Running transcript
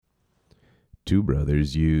two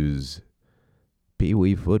brothers use Pee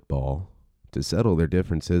Wee football to settle their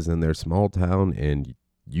differences in their small town in,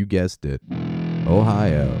 you guessed it,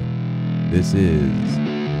 Ohio. This is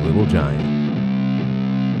Little Giant.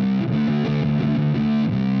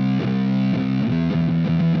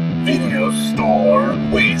 Video Store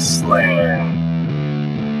Wasteland.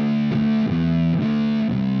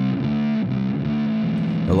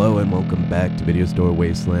 Hello and welcome back to Video Store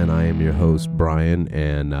Wasteland. I am your host, Brian,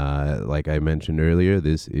 and like I mentioned earlier,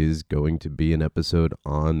 this is going to be an episode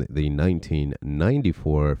on the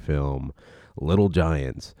 1994 film Little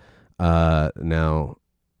Giants. Now,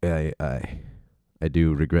 I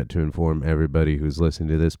do regret to inform everybody who's listening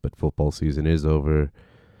to this, but football season is over.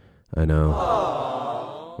 I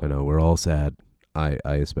know, we're all sad. I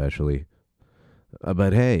especially.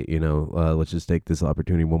 But hey, let's just take this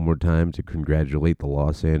opportunity one more time to congratulate the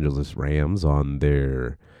Los Angeles Rams on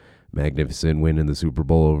their magnificent win in the Super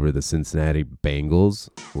Bowl over the Cincinnati Bengals.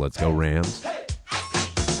 Let's go Rams.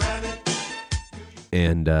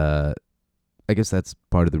 And I guess that's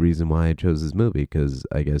part of the reason why I chose this movie, because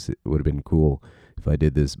I guess it would have been cool if I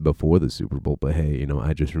did this before the Super Bowl. But hey,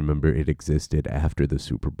 I just remember it existed after the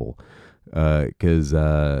Super Bowl. Because,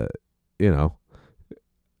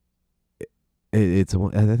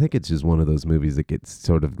 I think it's just one of those movies that gets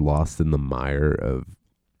sort of lost in the mire of,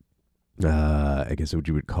 I guess what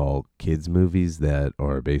you would call kids movies that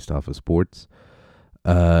are based off of sports.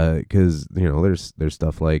 Because there's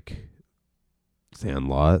stuff like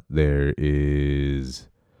Sandlot. There is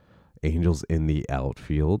Angels in the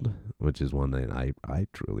Outfield, which is one that I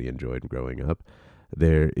truly enjoyed growing up.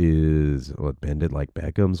 There is Bend It Like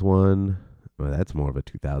Beckham's one. Well, that's more of a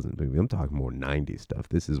 2000 movie. I'm talking more 90s stuff.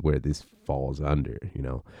 This is where this falls under,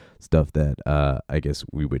 stuff that I guess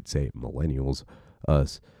we would say millennials,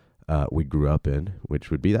 us, we grew up in,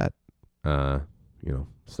 which would be that,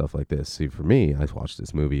 stuff like this. See, for me, I watched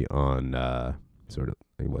this movie on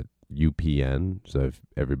UPN. So if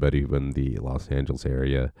everybody in the Los Angeles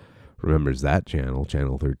area remembers that channel,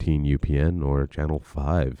 Channel 13 UPN or Channel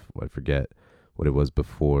 5, I forget what it was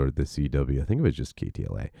before the CW. I think it was just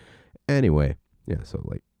KTLA. Anyway, yeah, so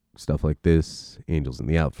stuff like this, Angels in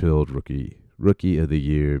the Outfield, Rookie of the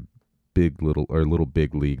Year, Little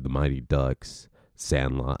Big League, The Mighty Ducks,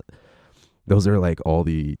 Sandlot. Those are all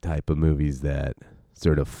the type of movies that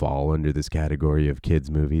sort of fall under this category of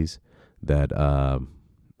kids movies that are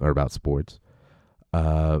about sports.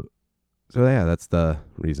 So yeah, that's the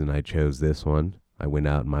reason I chose this one. I went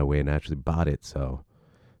out in my way and actually bought it, so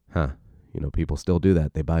people still do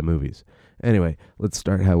that. They buy movies. Anyway, let's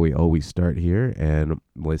start how we always start here and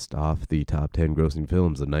list off the top 10 grossing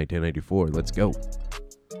films of 1994. Let's go.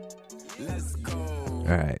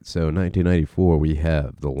 All right, so 1994, we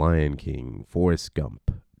have The Lion King, Forrest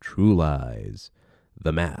Gump, True Lies,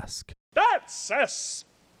 The Mask. That's a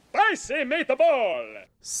spicy meatball!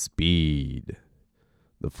 Speed,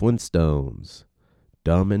 The Flintstones,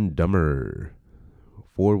 Dumb and Dumber,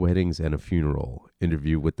 Four Weddings and a Funeral,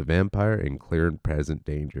 Interview with the Vampire, and Clear and Present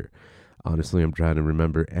Danger. Honestly, I'm trying to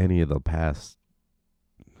remember any of the past.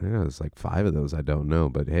 There's 5 of those I don't know,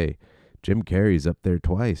 but hey, Jim Carrey's up there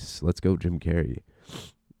twice. Let's go, Jim Carrey.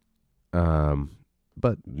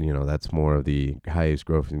 But that's more of the highest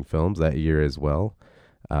grossing films that year as well.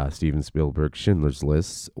 Steven Spielberg's Schindler's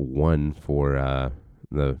List won for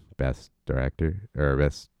the best director or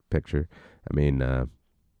best picture. I mean,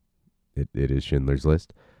 it is Schindler's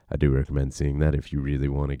List. I do recommend seeing that if you really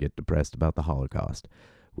want to get depressed about the Holocaust,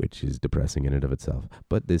 which is depressing in and of itself.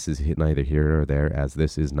 But this is neither here nor there, as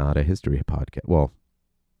this is not a history podcast. Well,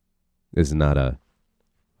 this is not a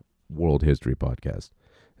world history podcast.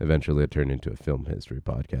 Eventually, it turned into a film history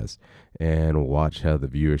podcast. And watch how the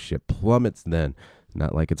viewership plummets then.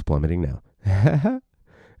 Not like it's plummeting now.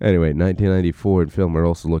 Anyway, 1994 in film, we're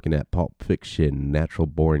also looking at Pulp Fiction, Natural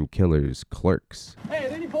Born Killers, Clerks. Hey, are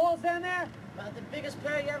there any balls down there? About the biggest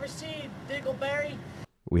bear you ever seen, Diggleberry.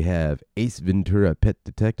 We have Ace Ventura, Pet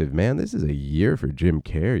Detective. Man, this is a year for Jim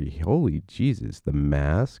Carrey. Holy Jesus. The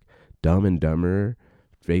Mask, Dumb and Dumber,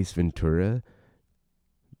 Ace Ventura.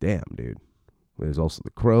 Damn, dude. There's also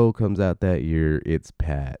The Crow comes out that year. It's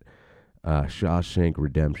Pat. Shawshank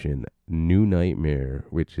Redemption, New Nightmare,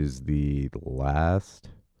 which is the last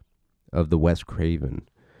of the Wes Craven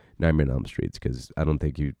Nightmare on Elm Streets, because I don't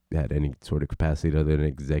think you had any sort of capacity other than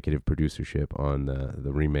executive producership on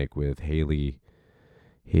the remake with Haley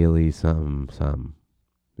some.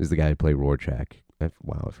 This is the guy who played Rorschach. I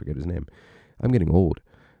forget his name. I'm getting old.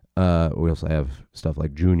 We also have stuff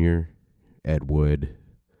like Junior, Ed Wood,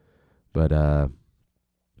 but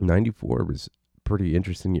 94 was pretty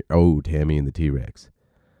interesting year. Oh, Tammy and the T-Rex.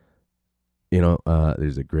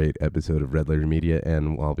 There's a great episode of Red Letter Media,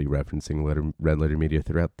 and I'll be referencing Red Letter Media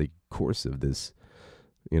throughout the course of this,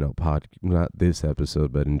 not this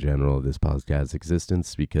episode, but in general, this podcast's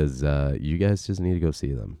existence, because you guys just need to go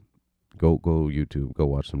see them. Go YouTube, go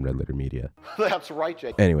watch some Red Letter Media. That's right,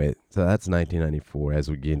 Jake. Anyway, so that's 1994.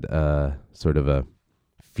 As we get sort of a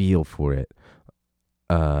feel for it,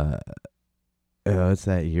 it's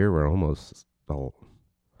that year where almost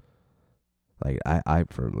I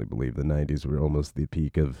firmly believe the 90s were almost the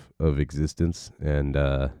peak of existence, and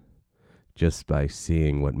just by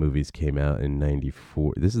seeing what movies came out in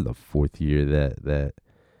 94, this is the fourth year that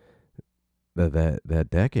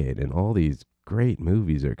decade, and all these great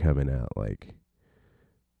movies are coming out. Like,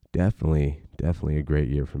 definitely a great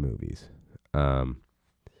year for movies.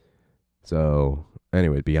 So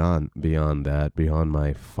anyway, beyond that, beyond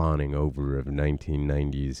my fawning over of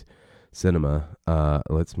 1990s cinema,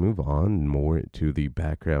 let's move on more to the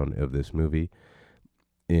background of this movie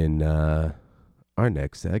in our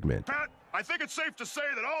next segment. Pat, I think it's safe to say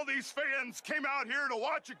that all these fans came out here to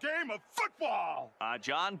watch a game of football.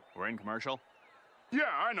 John, we're in commercial. Yeah,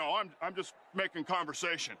 I know. I'm just making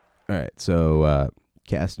conversation. All right, so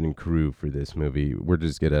cast and crew for this movie, we're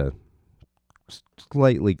just gonna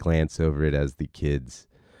slightly glance over it, as the kids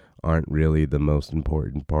aren't really the most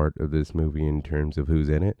important part of this movie in terms of who's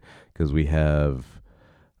in it, because we have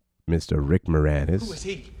Mr. Rick Moranis. Who is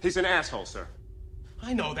he? He's an asshole, sir.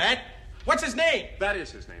 I know that. What's his name? That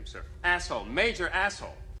is his name, sir. Asshole. Major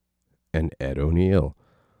asshole. And Ed O'Neill.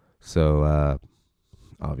 So,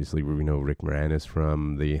 obviously, we know Rick Moranis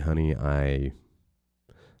from the I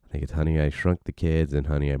think it's Honey, I Shrunk the Kids and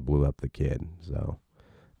Honey, I Blew Up the Kid. So,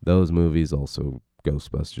 those movies, also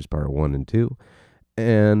Ghostbusters Part 1 and 2.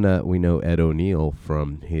 And we know Ed O'Neill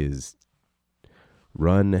from his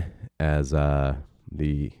run as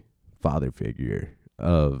the father figure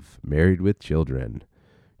of Married with Children.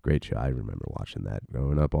 Great show. I remember watching that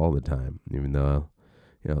growing up all the time. Even though,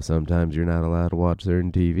 sometimes you're not allowed to watch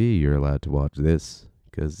certain TV, you're allowed to watch this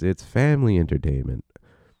because it's family entertainment.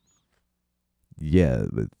 Yeah,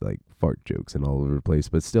 with like fart jokes and all over the place,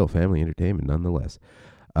 but still family entertainment nonetheless.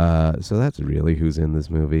 So that's really who's in this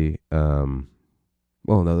movie.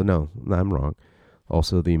 Well, no, I'm wrong.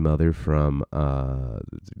 Also, the mother from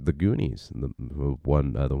the Goonies, the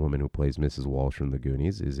woman who plays Mrs. Walsh from the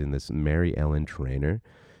Goonies, is in this. Mary Ellen Trainor.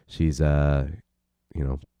 She's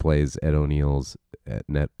plays Ed O'Neill's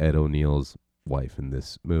wife in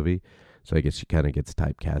this movie. So I guess she kind of gets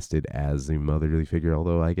typecasted as the motherly figure.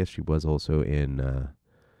 Although I guess she was also in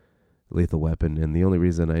Lethal Weapon, and the only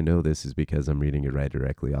reason I know this is because I'm reading it right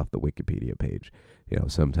directly off the Wikipedia page.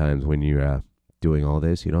 Sometimes when you're doing all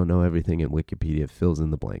this, you don't know everything, and Wikipedia fills in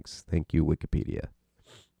the blanks. Thank you, Wikipedia.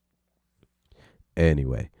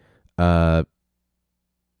 Anyway,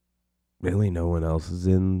 really no one else is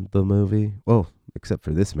in the movie. Well, except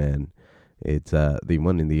for this man. It's the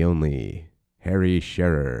one and the only Harry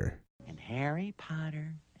Shearer. And Harry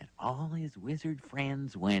Potter and all his wizard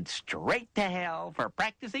friends went straight to hell for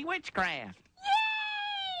practicing witchcraft.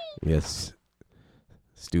 Yay! Yes.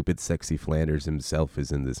 Stupid Sexy Flanders himself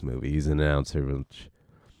is in this movie. He's an announcer, which,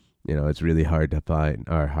 it's really hard to find,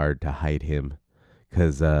 or hard to hide him,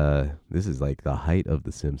 because this is like the height of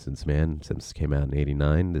The Simpsons, man. Simpsons came out in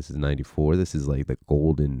 89. This is 94. This is like the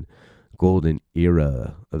golden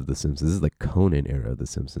era of The Simpsons. This is the Conan era of The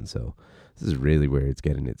Simpsons, so this is really where it's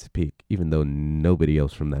getting its peak, even though nobody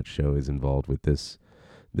else from that show is involved with this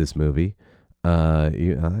movie.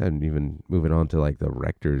 And even moving on to like the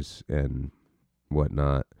directors and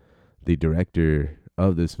whatnot, the director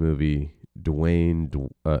of this movie, Dwayne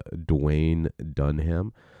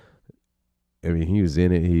Dunham. I mean, he was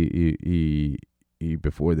in it. He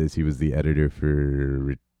before this, he was the editor for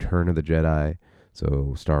Return of the Jedi.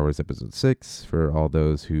 So Star Wars Episode 6 for all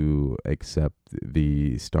those who accept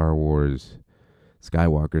the Star Wars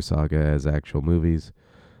Skywalker saga as actual movies.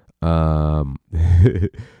 But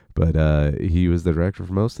he was the director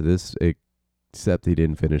for most of this, except he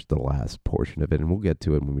didn't finish the last portion of it, and we'll get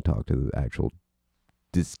to it when we talk to the actual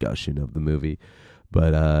discussion of the movie.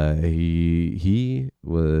 But he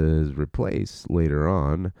was replaced later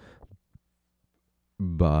on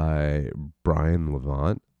by Brian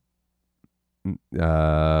Levant,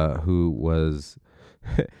 who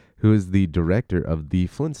is the director of the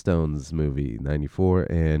Flintstones movie 94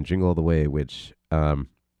 and Jingle All the Way, which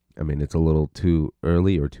it's a little too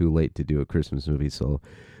early or too late to do a Christmas movie, so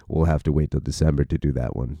we'll have to wait till December to do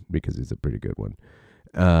that one because it's a pretty good one.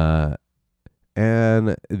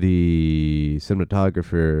 And the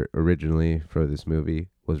cinematographer originally for this movie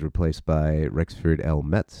was replaced by Rexford L.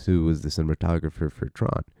 Metz, who was the cinematographer for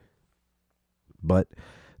Tron. But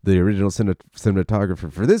the original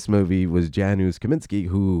cinematographer for this movie was Janusz Kaminski,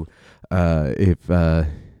 who,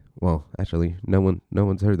 well, actually, no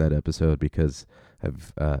one's heard that episode because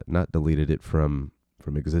I've not deleted it from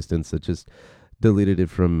existence. I just deleted it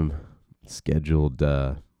from scheduled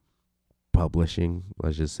publishing,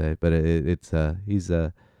 let's just say. But he's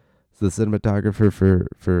the cinematographer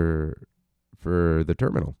for The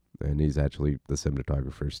Terminal, and he's actually the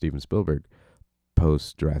cinematographer for Steven Spielberg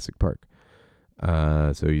post Jurassic Park.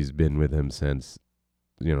 So he's been with him since,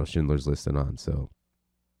 Schindler's List and on. So,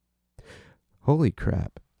 holy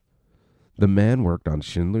crap. The man worked on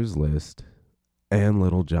Schindler's List and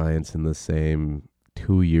Little Giants in the same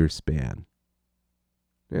 2-year span.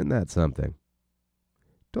 Isn't that something?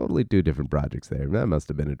 Totally 2 different projects there. That must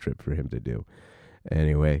have been a trip for him to do.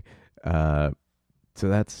 Anyway, so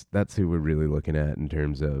that's who we're really looking at in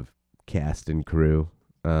terms of cast and crew.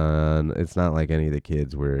 It's not like any of the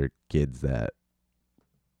kids were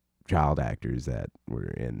child actors that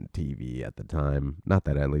were in TV at the time. Not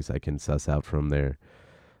that at least I can suss out from their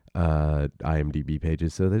IMDb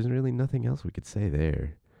pages. So there's really nothing else we could say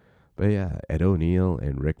there. But yeah, Ed O'Neill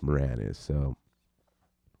and Rick Moranis. So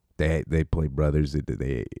they play brothers.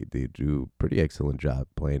 They do a pretty excellent job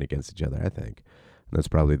playing against each other, I think. And that's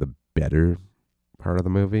probably the better part of the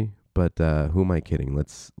movie. But who am I kidding?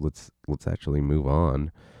 Let's actually move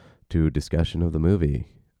on to discussion of the movie.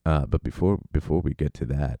 But before we get to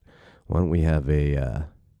that, why don't we have a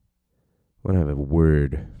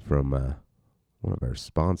word from one of our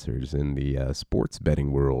sponsors in the sports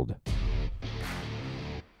betting world.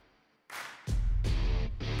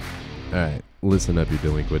 All right, listen up, you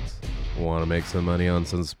delinquents. Want to make some money on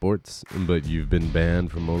some sports, but you've been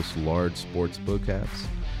banned from most large sportsbook apps,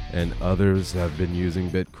 and others have been using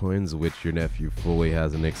bitcoins, which your nephew fully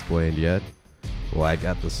hasn't explained yet? Well, I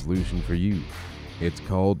got the solution for you. It's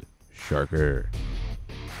called Sharker,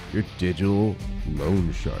 your digital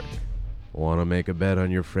loan shark. Want to make a bet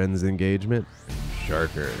on your friend's engagement?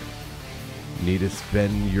 Sharker. Need to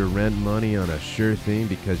spend your rent money on a sure thing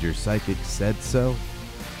because your psychic said so?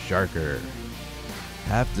 Sharker.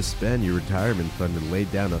 Have to spend your retirement fund and lay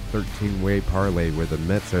down a 13-way parlay where the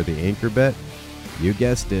Mets are the anchor bet? You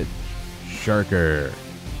guessed it. Sharker.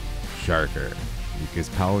 Sharker. Because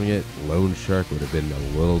calling it Loan Shark would have been a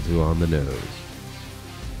little too on the nose.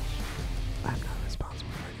 I'm not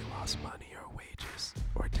responsible for any lost money or wages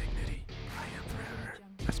or dignity. I am forever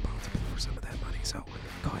responsible for some of that money, so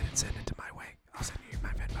go ahead and send it to my way. I'll send you my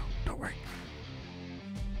Venmo. Don't worry.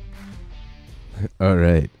 All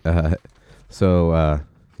right.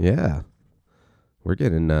 Yeah, we're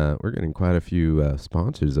getting quite a few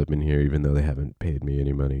sponsors up in here, even though they haven't paid me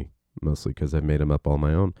any money, mostly because I've made them up all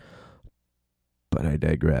my own. But I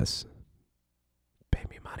digress. Pay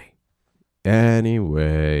me money.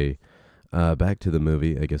 Anyway, back to the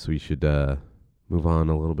movie. I guess we should move on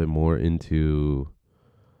a little bit more into,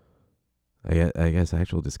 I guess,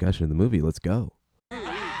 actual discussion of the movie. Let's go.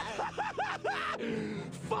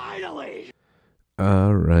 Finally!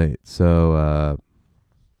 All right, so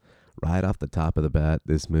right off the top of the bat,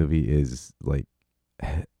 this movie is like,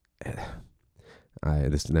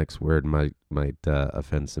 this next word might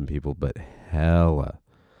offend some people, but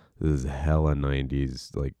this is hella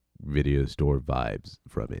 90s like video store vibes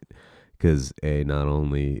from it. Because not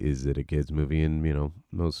only is it a kids movie, and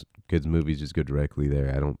most kids movies just go directly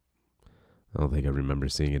there. I don't think I remember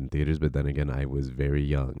seeing it in theaters, but then again, I was very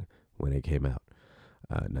young when it came out.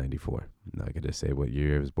 94. I'm not going to say what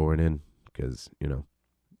year I was born in, because, you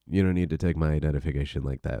don't need to take my identification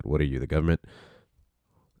like that. What are you, the government?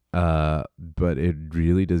 But it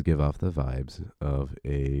really does give off the vibes of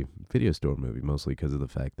a video store movie, mostly because of the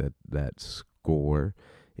fact that score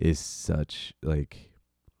is such, like,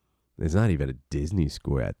 it's not even a Disney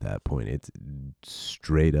score at that point. It's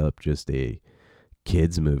straight up just a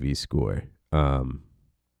kids movie score.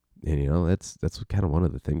 And that's kind of one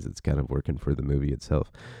of the things that's kind of working for the movie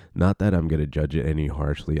itself. Not that I'm going to judge it any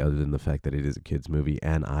harshly, other than the fact that it is a kids movie,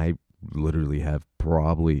 and I literally have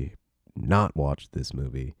probably not watched this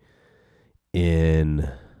movie in,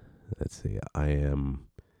 let's see, I am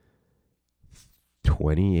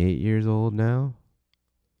 28 years old now,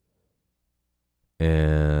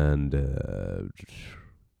 and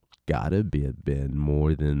gotta been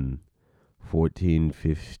more than 14,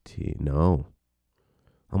 15, no,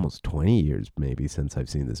 almost 20 years maybe since I've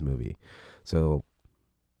seen this movie. So,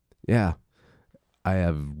 yeah, I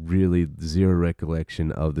have really zero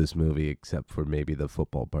recollection of this movie except for maybe the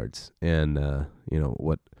football parts and,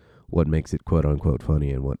 what makes it quote unquote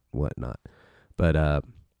funny and what not. But,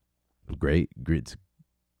 great.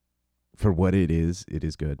 For what it is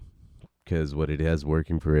good. because what it has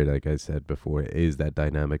working for it, like I said before, is that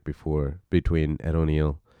dynamic between Ed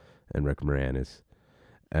O'Neill and Rick Moranis.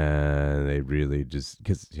 And they really just,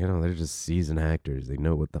 because, they're just seasoned actors. They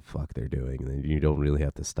know what the fuck they're doing. And you don't really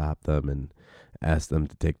have to stop them and ask them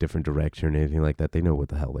to take different direction or anything like that. They know what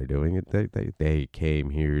the hell they're doing. They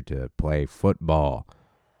came here to play football.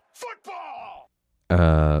 Football!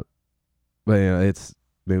 But, it's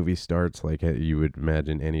movie starts like you would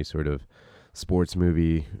imagine any sort of sports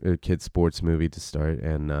movie, kid sports movie to start.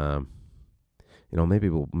 And, maybe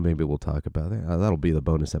we'll talk about that. That'll be the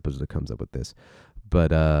bonus episode that comes up with this.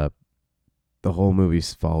 But the whole movie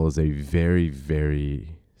follows a very,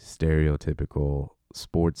 very stereotypical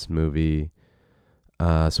sports movie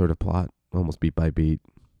sort of plot, almost beat by beat.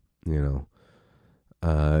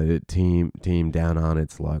 Team down on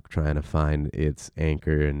its luck, trying to find its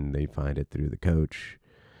anchor, and they find it through the coach,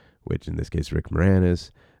 which in this case Rick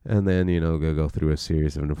Moranis, and then go through a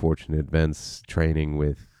series of unfortunate events, training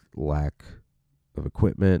with lack of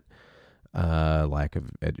equipment. Lack of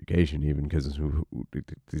education, even, because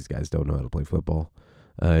these guys don't know how to play football.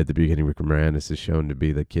 At the beginning, Rick Moranis is shown to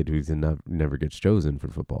be the kid who's never gets chosen for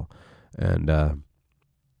football. And,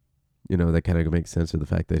 that kind of makes sense of the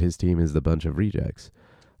fact that his team is the bunch of rejects.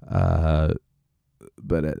 But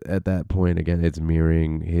at that point, again, it's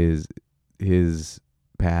mirroring his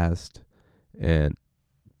past, and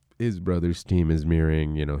his brother's team is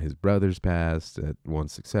mirroring, his brother's past.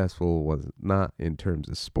 One's successful, one's not in terms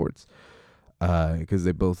of sports. Because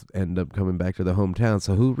they both end up coming back to the hometown.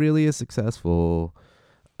 So who really is successful?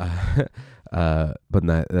 But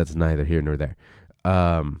that's neither here nor there.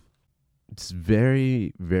 It's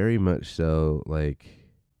very, very much so like.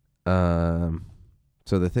 So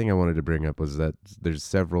the thing I wanted to bring up was that there's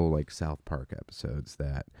several like South Park episodes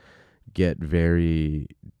that get very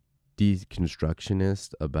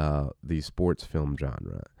deconstructionist about the sports film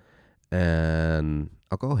genre, and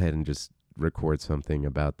I'll go ahead and just record something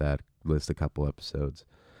about that. List a couple episodes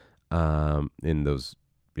in those,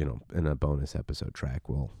 in a bonus episode track,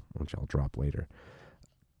 which I'll drop later.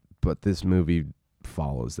 But this movie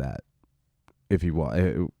follows that. If you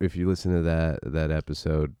listen to that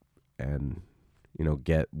episode and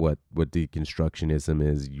get what deconstructionism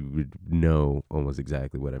is, you would know almost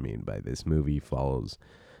exactly what I mean by this movie follows,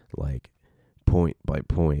 like, point by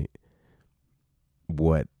point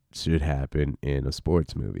what should happen in a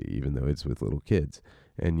sports movie, even though it's with little kids.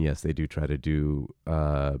 And yes, they do try to do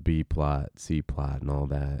B plot, C plot, and all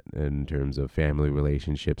that in terms of family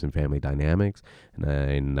relationships and family dynamics.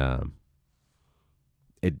 And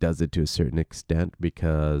it does it to a certain extent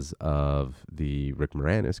because of the Rick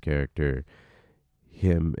Moranis character.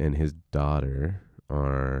 Him and his daughter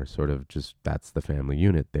are sort of just, that's the family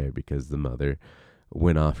unit there, because the mother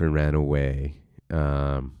went off and ran away.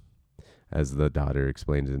 As the daughter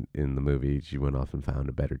explains in the movie, she went off and found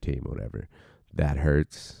a better team, whatever. That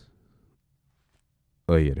hurts.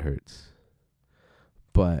 Oh, yeah, it hurts.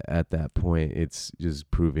 But at that point, it's just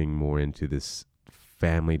proving more into this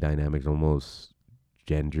family dynamics, almost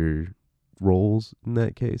gender roles in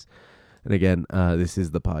that case. And again, this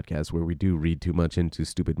is the podcast where we do read too much into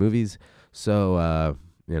stupid movies. So,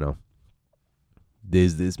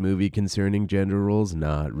 is this movie concerning gender roles?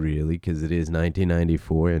 Not really, because it is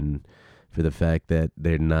 1994, and for the fact that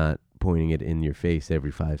they're not pointing it in your face every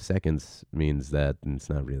 5 seconds means that it's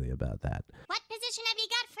not really about that. What position have you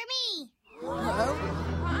got for me?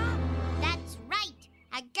 That's right.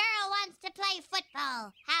 A girl wants to play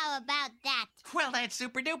football. How about that? Well, that's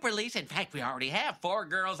super duper, Lisa. In fact, we already have 4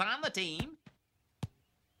 girls on the team.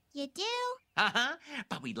 You do? Uh-huh.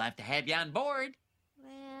 But we'd love to have you on board.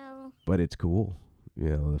 Well... But it's cool.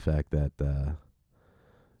 The fact that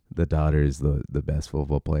the daughter is the best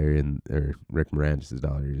football player or Rick Moranis'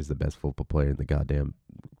 daughter is the best football player in the goddamn,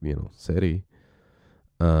 city.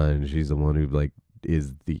 And she's the one who, like,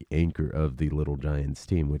 is the anchor of the Little Giants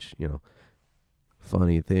team, which,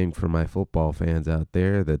 funny thing for my football fans out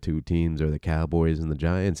there, the two teams are the Cowboys and the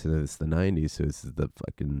Giants, and it's the 90s, so this is the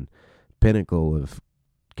fucking pinnacle of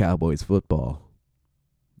Cowboys football.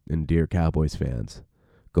 And dear Cowboys fans,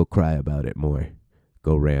 go cry about it more.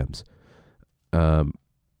 Go Rams. And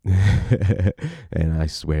I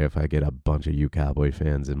swear if I get a bunch of you Cowboy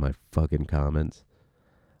fans in my fucking comments,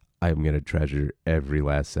 I'm going to treasure every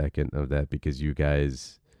last second of that, because you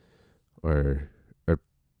guys are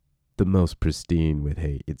the most pristine with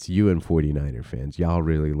hate. It's you and 49er fans. Y'all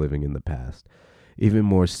really living in the past. Even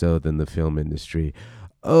more so than the film industry.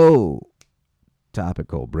 Oh,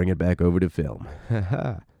 topical. Bring it back over to film.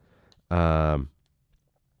 But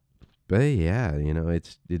yeah,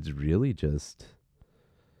 it's really just...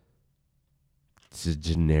 It's a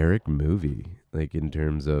generic movie, like, in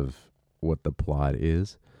terms of what the plot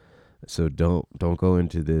is. So don't go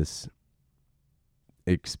into this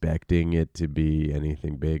expecting it to be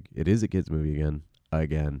anything big. It is a kids movie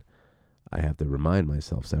again. I have to remind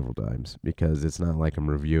myself several times because it's not like I'm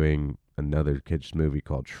reviewing another kids movie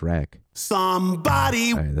called Shrek.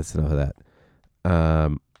 Somebody. All right, that's enough of that.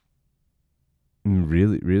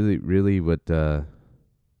 Really what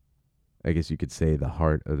I guess you could say the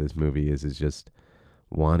heart of this movie is just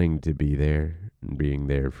wanting to be there and being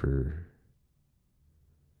there for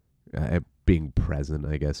being present,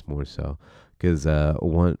 I guess, more so. Because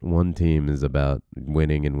one team is about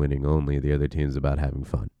winning and winning only. The other team is about having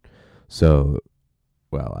fun. So,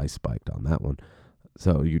 well, I spiked on that one.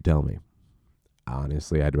 So you tell me.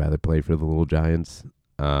 Honestly, I'd rather play for the Little Giants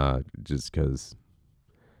just because,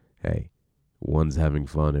 hey, one's having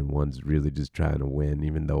fun and one's really just trying to win,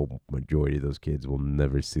 even though majority of those kids will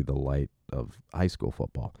never see the light of high school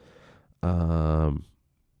football.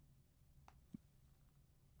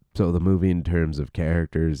 So the movie, in terms of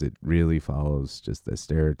characters, it really follows just the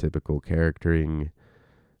stereotypical charactering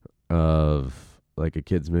of like a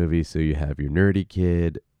kid's movie. So you have your nerdy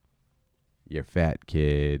kid, your fat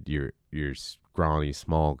kid, your scrawny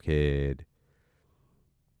small kid,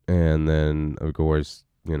 and then of course,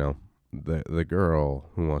 you know, the girl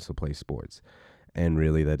who wants to play sports. And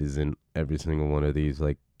really that is in every single one of these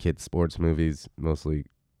like kids sports movies, mostly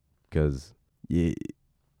because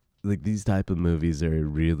like these type of movies are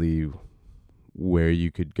really where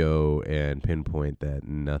you could go and pinpoint that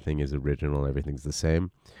nothing is original, everything's the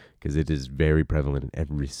same, because it is very prevalent in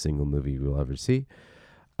every single movie you'll ever see.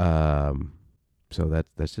 So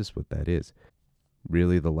that's just what that is.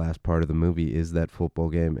 Really, the last part of the movie is that football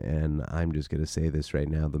game, and I'm just going to say this right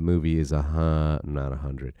now. The movie is not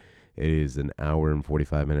 100. It is an hour and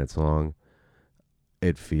 45 minutes long.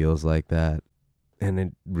 It feels like that, and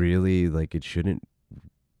it really, like, it shouldn't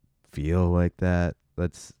feel like that.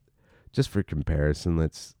 Let's, just for comparison,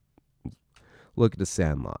 let's look at The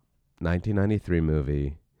Sandlot, 1993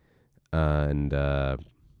 movie, and,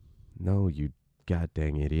 no, you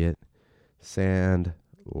goddamn idiot,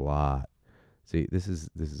 Sandlot. See, this is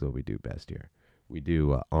what we do best here. We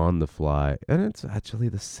do on the fly, and it's actually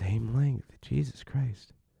the same length. Jesus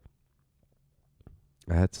Christ.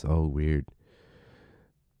 That's so weird.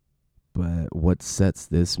 But what sets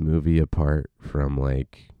this movie apart from,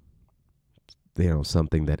 like, you know,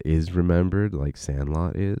 something that is remembered, like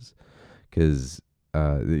Sandlot is, because,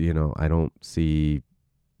 you know, I don't see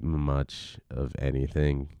much of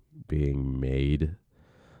anything being made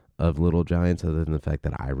of Little Giants other than the fact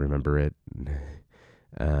that I remember it.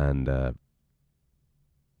 And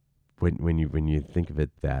when you think of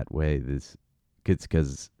it that way, it's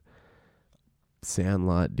because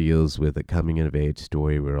Sandlot deals with a coming of age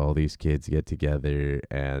story where all these kids get together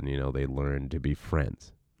and, you know, they learn to be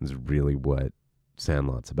friends. Is really what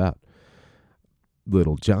Sandlot's about.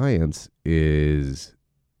 Little Giants is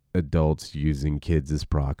adults using kids as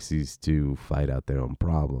proxies to fight out their own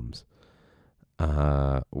problems.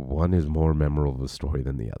 One is more memorable of a story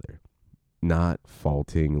than the other. Not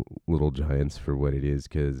faulting Little Giants for what it is,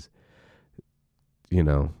 because, you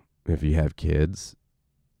know, if you have kids,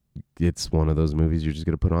 it's one of those movies you're just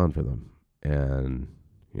going to put on for them. And,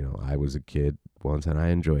 you know, I was a kid once and I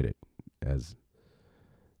enjoyed it as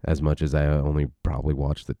much as I only probably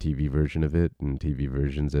watched the TV version of it, and TV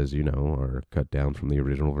versions, as you know, are cut down from the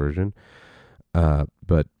original version.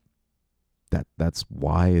 But that's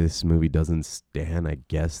why this movie doesn't stand, I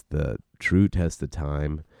guess, the true test of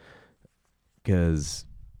time. Because,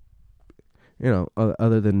 you know,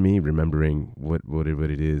 other than me remembering what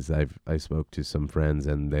it is, I spoke to some friends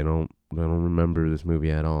and they don't remember this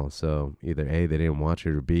movie at all. So either A, they didn't watch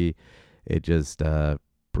it, or B, it just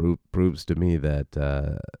proves to me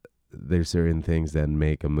that there's certain things that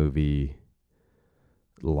make a movie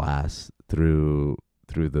last through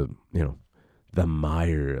the, you know, the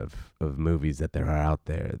mire of movies that there are out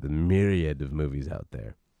there, the myriad of movies out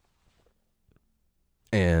there.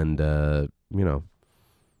 And, you know,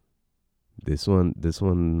 this one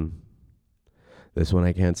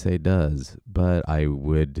I can't say does, but I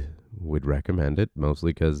would recommend it,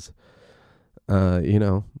 mostly because, you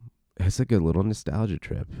know, it's a good little nostalgia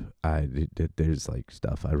trip. There's like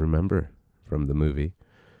stuff I remember from the movie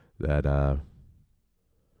that,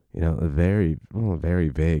 you know, very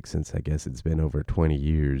vague, since I guess it's been over 20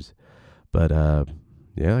 years. But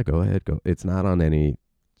yeah, go ahead. It's not on any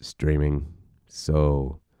streaming,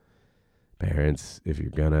 so parents, if you're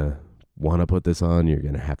gonna want to put this on, you're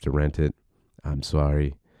gonna have to rent it. I'm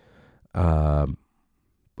sorry. But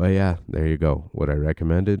yeah, there you go. Would I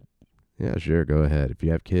recommend it? Yeah, sure, go ahead. If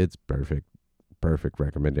you have kids, perfect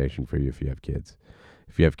recommendation for you if you have kids.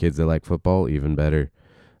 If you have kids that like football, even better.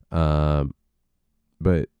 But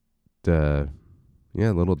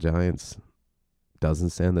Little Giants doesn't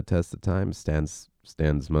stand the test of time. Stands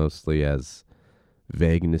mostly as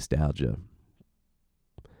vague nostalgia.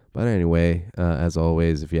 But anyway, as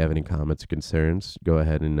always, if you have any comments or concerns, go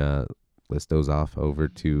ahead and list those off over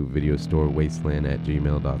to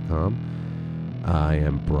videostorewasteland@gmail.com. I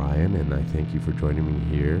am Brian, and I thank you for joining me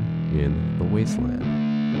here in the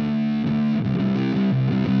Wasteland.